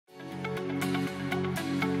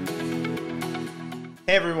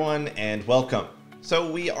Hey everyone, and welcome.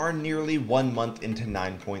 So we are nearly 1 month into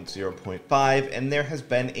 9.0.5, and there has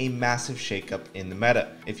been a massive shakeup in the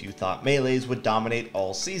meta. If you thought melees would dominate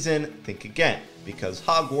all season, think again, because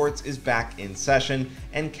Hogwarts is back in session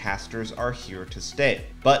and casters are here to stay.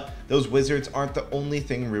 But those wizards aren't the only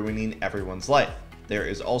thing ruining everyone's life. There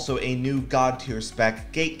is also a new god tier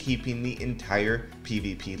spec gatekeeping the entire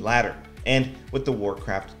PvP ladder. And with the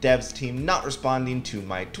Warcraft devs team not responding to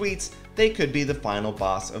my tweets, they could be the final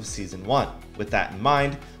boss of Season 1. With that in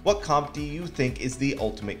mind, what comp do you think is the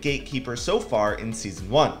ultimate gatekeeper so far in Season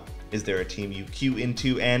 1? Is there a team you queue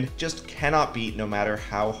into and just cannot beat no matter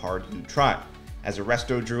how hard you try? As a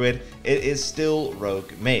resto druid, it is still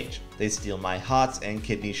rogue mage. They steal my hots and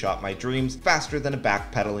kidney shot my dreams faster than a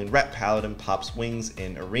backpedaling ret paladin pops wings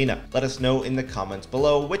in arena. Let us know in the comments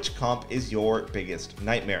below which comp is your biggest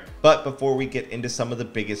nightmare. But before we get into some of the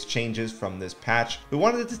biggest changes from this patch, we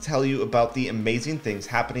wanted to tell you about the amazing things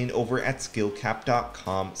happening over at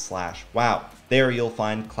skillcap.com/wow. There you'll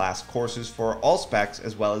find class courses for all specs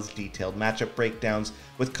as well as detailed matchup breakdowns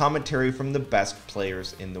with commentary from the best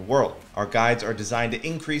players in the world. Our guides are designed to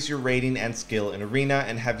increase your rating and skill in arena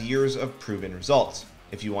and have years of proven results.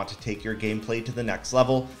 If you want to take your gameplay to the next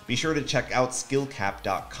level, be sure to check out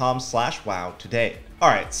skillcap.com/wow today.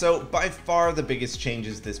 Alright, so by far the biggest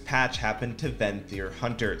changes this patch happened to Venthyr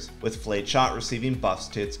Hunters, with Flayed Shot receiving buffs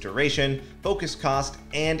to its duration, focus cost,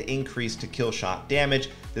 and increase to kill shot damage.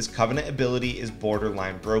 This Covenant ability is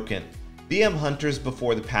borderline broken. BM Hunters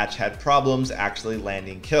before the patch had problems actually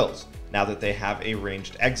landing kills. Now that they have a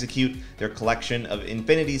ranged execute, their collection of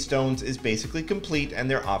Infinity Stones is basically complete and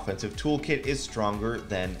their offensive toolkit is stronger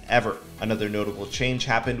than ever. Another notable change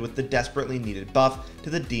happened with the desperately needed buff to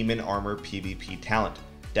the Demon Armor PvP talent.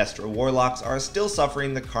 Destro Warlocks are still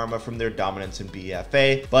suffering the karma from their dominance in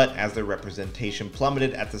BFA, but as their representation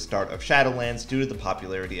plummeted at the start of Shadowlands due to the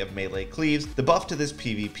popularity of melee cleaves, the buff to this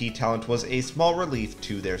PvP talent was a small relief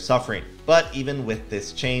to their suffering. But even with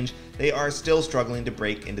this change, they are still struggling to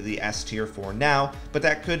break into the S tier for now, but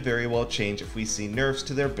that could very well change if we see nerfs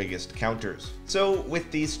to their biggest counters. So with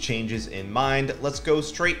these changes in mind, let's go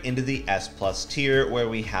straight into the S+ tier where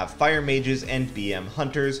we have Fire Mages and BM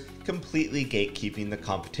Hunters completely gatekeeping the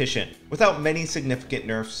competition. Without many significant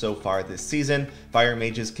nerfs so far this season, Fire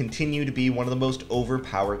Mages continue to be one of the most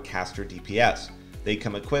overpowered caster DPS. They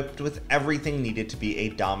come equipped with everything needed to be a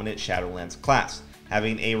dominant Shadowlands class,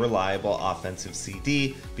 having a reliable offensive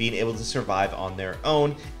CD, being able to survive on their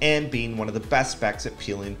own, and being one of the best specs at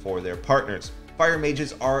peeling for their partners. Fire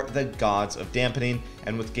Mages are the gods of dampening,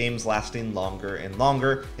 and with games lasting longer and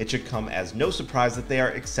longer, it should come as no surprise that they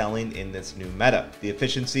are excelling in this new meta. The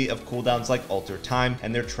efficiency of cooldowns like Alter Time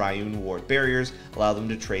and their Triune Ward barriers allow them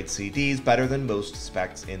to trade CDs better than most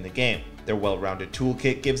specs in the game. Their well-rounded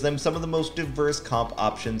toolkit gives them some of the most diverse comp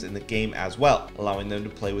options in the game as well, allowing them to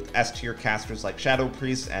play with S-tier casters like Shadow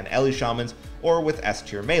Priests and Ellie Shamans, or with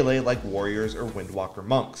S-tier melee like Warriors or Windwalker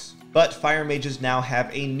Monks. But Fire Mages now have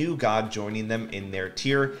a new god joining them in their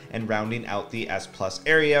tier and rounding out the S+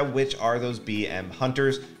 area, which are those BM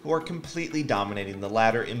Hunters, who are completely dominating the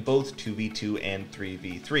ladder in both 2v2 and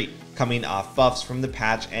 3v3. Coming off buffs from the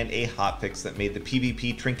patch and a hotfix that made the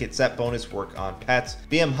PvP trinket set bonus work on pets,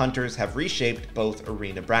 BM Hunters have reshaped both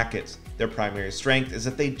arena brackets. Their primary strength is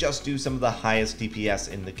that they just do some of the highest DPS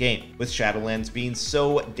in the game. With Shadowlands being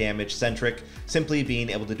so damage-centric, simply being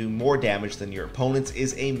able to do more damage than your opponents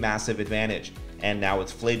is a massive advantage. And now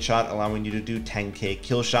with Flayed Shot allowing you to do 10k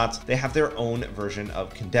kill shots, they have their own version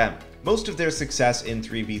of Condemn. Most of their success in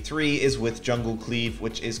 3v3 is with Jungle Cleave,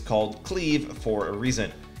 which is called Cleave for a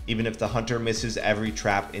reason. Even if the Hunter misses every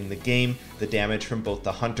trap in the game, the damage from both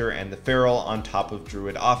the Hunter and the Feral on top of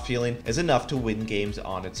Druid off-feeling is enough to win games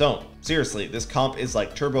on its own. Seriously, this comp is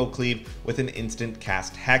like Turbo Cleave with an instant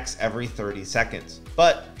cast Hex every 30 seconds.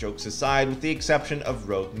 But jokes aside, with the exception of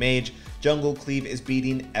Rogue Mage, Jungle Cleave is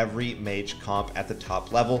beating every mage comp at the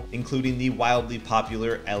top level, including the wildly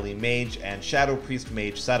popular Ellie Mage and Shadow Priest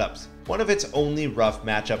Mage setups. One of its only rough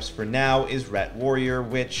matchups for now is Ret Warrior,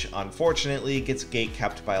 which unfortunately gets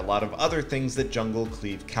gatekept by a lot of other things that Jungle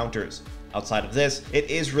Cleave counters. Outside of this, it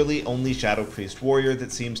is really only Shadow Priest Warrior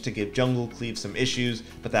that seems to give Jungle Cleave some issues,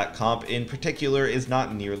 but that comp in particular is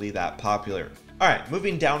not nearly that popular. Alright,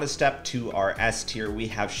 moving down a step to our S tier, we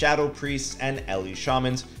have Shadow Priests and Ellie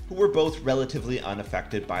Shamans, who were both relatively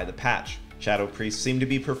unaffected by the patch. Shadow Priests seem to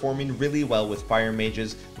be performing really well with Fire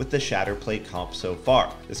Mages with the Shadowplay comp so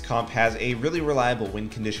far. This comp has a really reliable win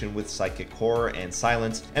condition with Psychic Horror and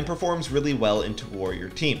Silence, and performs really well into warrior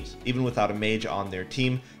teams. Even without a mage on their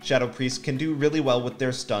team, Shadow Priests can do really well with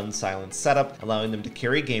their Stun Silence setup, allowing them to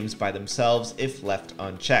carry games by themselves if left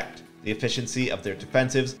unchecked. The efficiency of their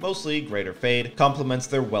defensives, mostly Greater Fade, complements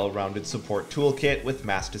their well-rounded support toolkit, with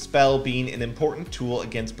Mass Dispel being an important tool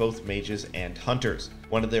against both mages and hunters.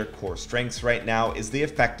 One of their core strengths right now is the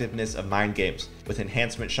effectiveness of mind games, with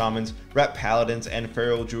Enhancement Shamans, Rep Paladins, and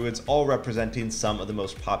Feral Druids all representing some of the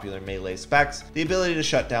most popular melee specs. The ability to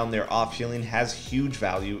shut down their off-healing has huge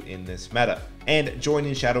value in this meta. And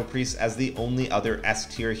joining Shadow Priests as the only other S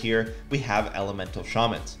tier here, we have Elemental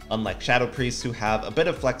Shamans. Unlike Shadow Priests, who have a bit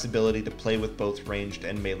of flexibility to play with both ranged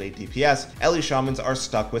and melee DPS, Ele Shamans are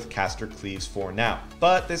stuck with caster cleaves for now.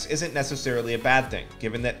 But this isn't necessarily a bad thing,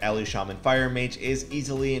 given that Ele Shaman Fire Mage is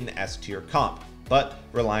easily an S tier comp. But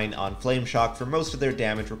relying on Flame Shock for most of their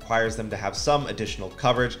damage requires them to have some additional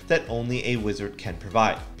coverage that only a wizard can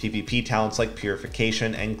provide. PvP talents like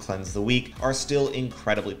Purification and Cleanse the Weak are still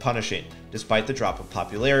incredibly punishing, despite the drop of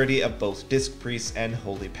popularity of both Disc Priests and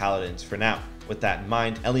Holy Paladins for now. With that in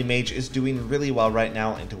mind, Ele Mage is doing really well right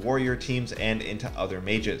now into warrior teams and into other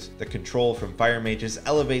mages. The control from fire mages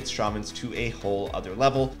elevates shamans to a whole other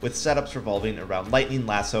level, with setups revolving around Lightning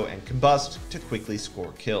Lasso and Combust to quickly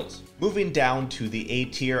score kills. Moving down to the A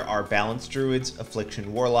tier are Balanced Druids,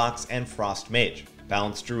 Affliction Warlocks, and Frost Mage.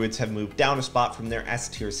 Balanced Druids have moved down a spot from their S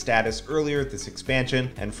tier status earlier this expansion,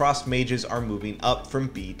 and Frost Mages are moving up from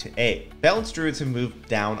B to A. Balanced Druids have moved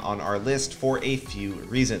down on our list for a few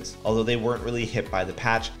reasons. Although they weren't really hit by the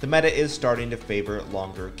patch, the meta is starting to favor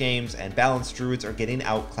longer games, and Balanced Druids are getting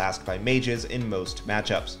outclassed by mages in most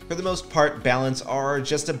matchups. For the most part, Balance are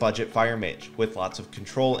just a budget fire mage, with lots of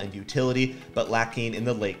control and utility, but lacking in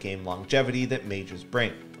the late game longevity that mages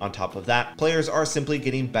bring. On top of that, players are simply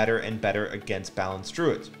getting better and better against Balanced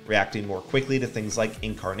Druids, reacting more quickly to things like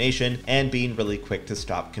Incarnation, and being really quick to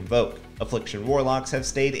stop Convoke. Affliction Warlocks have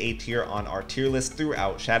stayed A tier on our tier list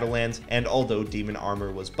throughout Shadowlands, and although Demon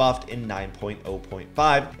Armor was buffed in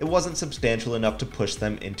 9.0.5, it wasn't substantial enough to push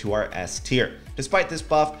them into our S tier. Despite this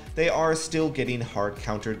buff, they are still getting hard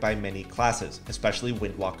countered by many classes, especially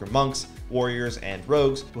Windwalker Monks, Warriors, and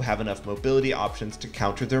Rogues, who have enough mobility options to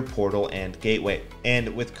counter their Portal and Gateway.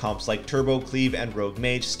 And with comps like Turbo Cleave and Rogue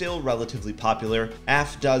Mage still relatively popular,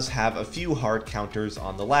 AF does have a few hard counters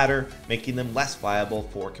on the latter, making them less viable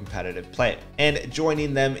for competitive play. And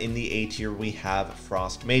joining them in the A tier, we have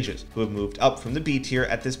Frost Mages, who have moved up from the B tier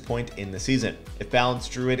at this point in the season. If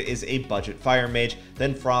Balanced Druid is a budget fire mage,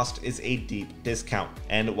 then Frost is a deep discount.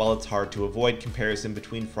 And while it's hard to avoid comparison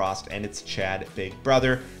between Frost and its Chad big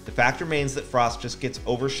brother, the fact remains that Frost just gets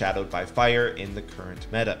overshadowed by fire in the current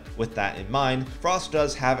meta. With that in mind, Frost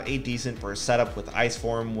does have a decent burst setup with Ice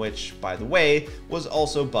Form, which, by the way, was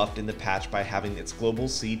also buffed in the patch by having its global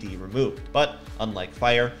CD removed. But unlike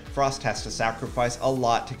fire, Frost has to sacrifice a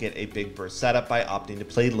lot to get a big burst setup by opting to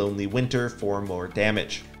play Lonely Winter for more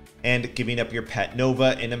damage. And giving up your pet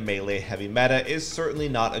Nova in a melee heavy meta is certainly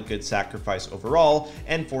not a good sacrifice overall,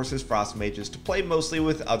 and forces Frost Mages to play mostly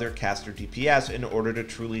with other caster DPS in order to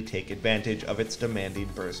truly take advantage of its demanding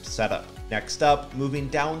burst setup. Next up, moving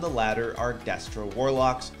down the ladder, are Destro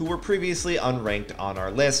Warlocks, who were previously unranked on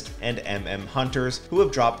our list, and MM Hunters, who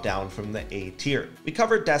have dropped down from the A tier. We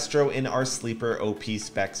covered Destro in our Sleeper OP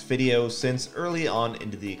specs video, since early on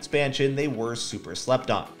into the expansion they were super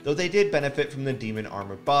slept on. Though they did benefit from the Demon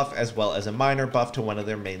Armor buff, as well as a minor buff to one of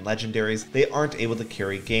their main legendaries, they aren't able to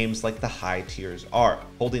carry games like the high tiers are.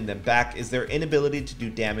 Holding them back is their inability to do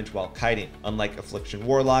damage while kiting. Unlike Affliction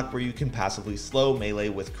Warlock, where you can passively slow melee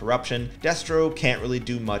with Corruption, Destro can't really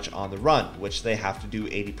do much on the run, which they have to do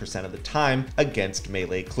 80% of the time against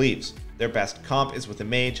melee cleaves. Their best comp is with a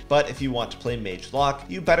mage, but if you want to play Mage Lock,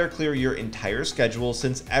 you better clear your entire schedule,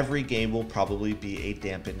 since every game will probably be a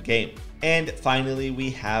dampened game. And finally,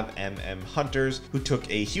 we have MM Hunters, who took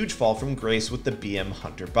a huge fall from grace with the BM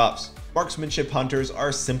Hunter buffs. Marksmanship Hunters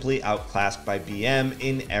are simply outclassed by BM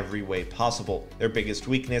in every way possible. Their biggest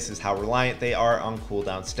weakness is how reliant they are on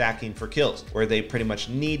cooldown stacking for kills, where they pretty much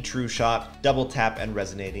need True Shot, Double Tap, and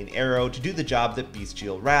Resonating Arrow to do the job that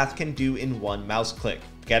Bestial Wrath can do in one mouse click.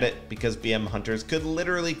 Get it? Because BM Hunters could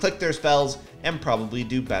literally click their spells and probably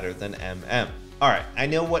do better than MM. Alright, I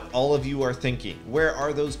know what all of you are thinking. Where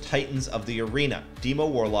are those titans of the arena, Demo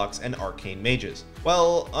Warlocks and Arcane Mages?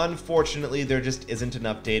 Well, unfortunately, there just isn't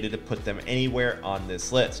enough data to put them anywhere on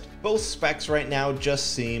this list. Both specs right now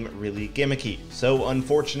just seem really gimmicky, so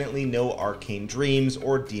unfortunately no Arcane Dreams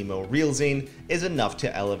or Demo Realzine is enough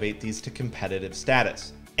to elevate these to competitive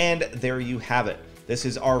status. And there you have it. This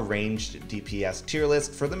is our ranged DPS tier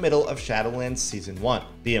list for the middle of Shadowlands Season 1.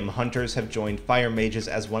 BM Hunters have joined Fire Mages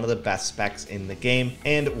as one of the best specs in the game,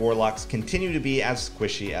 and Warlocks continue to be as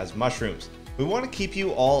squishy as mushrooms. We want to keep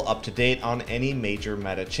you all up to date on any major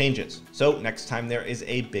meta changes. So next time there is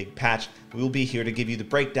a big patch, we will be here to give you the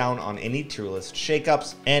breakdown on any tier list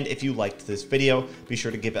shakeups. And if you liked this video, be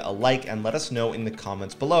sure to give it a like and let us know in the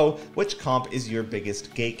comments below which comp is your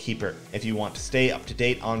biggest gatekeeper. If you want to stay up to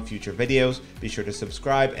date on future videos, be sure to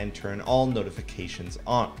subscribe and turn all notifications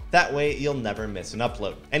on. That way you'll never miss an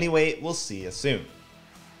upload. Anyway, we'll see you soon.